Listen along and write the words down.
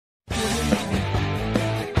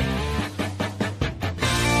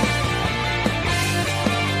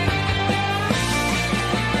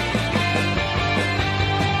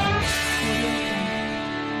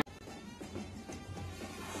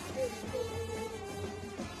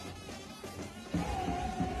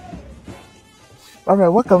All right,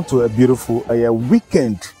 welcome to a beautiful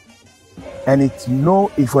weekend. And if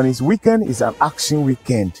when it's weekend, it's an action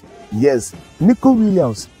weekend. Yes, Nico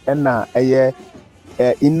Williams and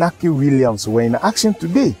Inaki Williams were in action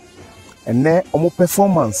today. And then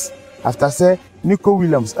performance after say Nico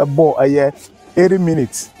Williams a ball 80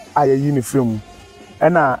 minutes uniform.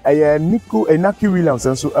 And Inaki Williams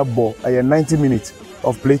and so a ball 90 minutes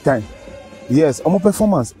of playtime. Yes,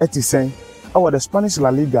 performance at the Spanish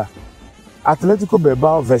Laliga. Atheletic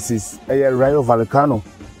Bilbao versus Rayo Vallecano.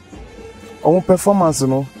 Performance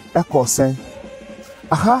no sen.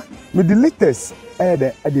 With the latest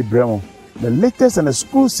the Bremo. The latest and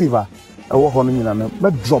exclusive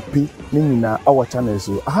drop it our channel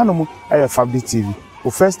so. No Fabdy TV.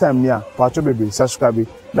 For first time near Pacho baby subscribe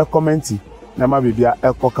na comment na ma bibia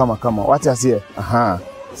kama. What you say?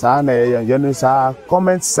 Sa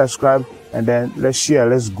comment, subscribe and then let's share,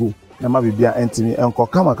 let's go. Kama.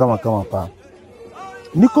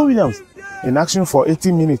 Nico Williams in action for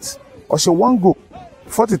 80 minutes. Also 1 goal,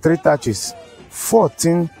 43 touches,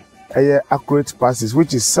 14 accurate passes,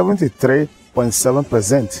 which is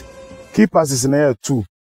 73.7%. Key passes in 2.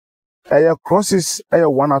 Crosses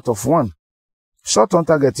 1 out of 1. Shot on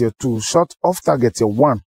target 2. Shot off target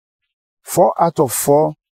 1. 4 out of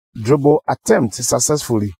 4 dribble attempts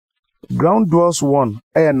successfully. Ground duels 1.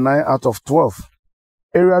 9 out of 12.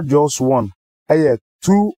 Area duels 1.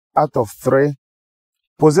 2 out of 3.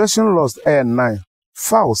 Possession lost 9.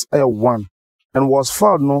 Fouls 1. And was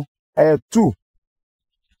fouled 2.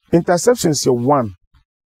 Interceptions 1.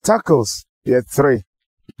 Tackles 3.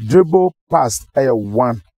 Dribble passed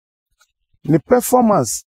 1. The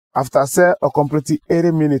performance after say a complete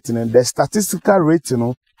 80 minutes and the statistical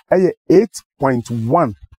rating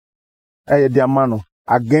 8.1 Diamano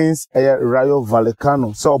against Rayo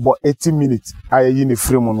Vallecano. So about 80 minutes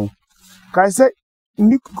uniform. Can I say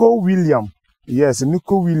Nico Williams? Yes,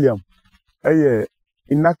 Nico Williams.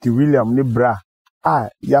 Inaki Williams ni bra.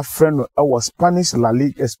 Your friend our Spanish La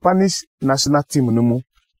Liga, Spanish national team no.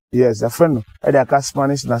 Yes, your friend the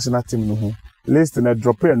Spanish national team no. List na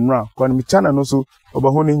drop in now. Kon mi channel no so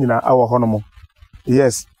obahoni nyina our honomo.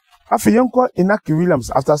 Yes. Afi yenko Inaki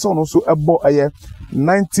Williams after so no so ebo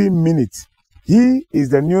 90 minutes. He is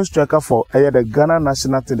the new striker for the Ghana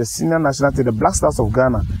national team, the senior national team, the Black Stars of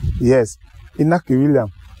Ghana. Yes, Inaki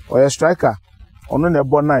Williams or a striker. Ono ne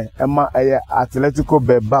bo 9 ema Atheletic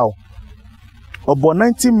Bilbao. Obo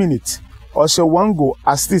 90 minutes. Oshe 1 goal,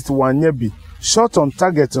 assist 1 yebi. Shot on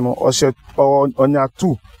target no oshe onya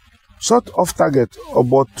 2. Shot off target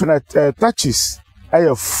about 2 touches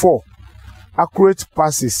 4. Accurate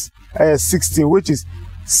passes 16, which is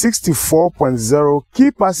 64.0.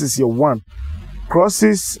 Key passes 1.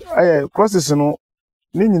 Crosses no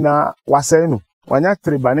ni nyina wasai no. Wanya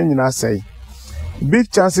 3 ba ni nyina sai.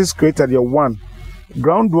 Big chances created 1.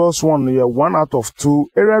 Ground duels 1 1 out of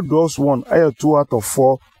 2. Area duels 1 2 out of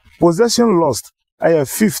 4. Possession lost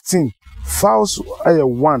 15. Fouls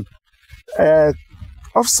 1.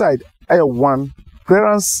 Offside 1.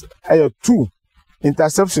 Clearance 2.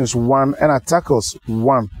 Interceptions 1 and tackles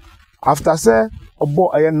 1. After say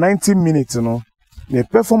about 90 minutes the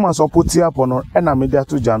performance of put up on and media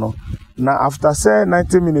to Jano. Now after say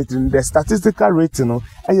 90 minutes the statistical rating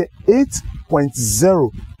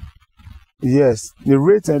 8.0. Yes, the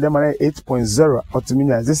rating them 8.0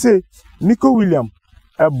 autonomous. They say Nico Williams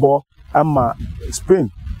ebo ama Spain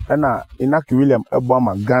and Inaki Williams ebo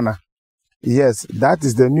ama Ghana. Yes, that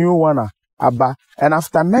is the new one. Abba. And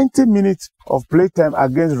after 90 minutes of playtime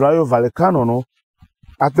against Rayo Vallecano,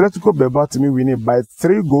 Atheletic Bilbao to me winning by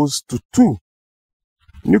 3 goals to 2.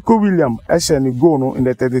 Nico Williams actually goal in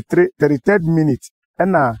the 33rd minute.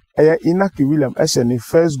 And Inaki Williams actually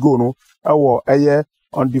first goal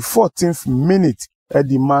on the 14th minute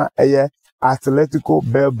Edima Atheletic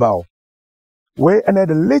Bilbao. Where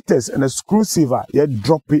the latest and exclusive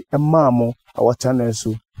drop it a mamo our channel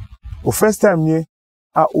so. For first time ye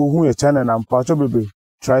your channel and Pacho baby.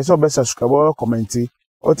 Try so best subscribe or comment.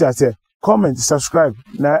 Comment, subscribe,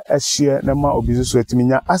 na share na ma obizu so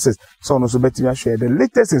etiminya access so no so betimia share the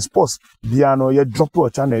latest in sports. Biano ye drop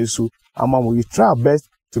your channel so we try our best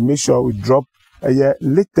to make sure we drop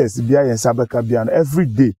latest bia yen sabeka biano every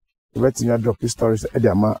day. Betimia drop stories e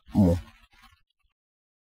dia ma mo.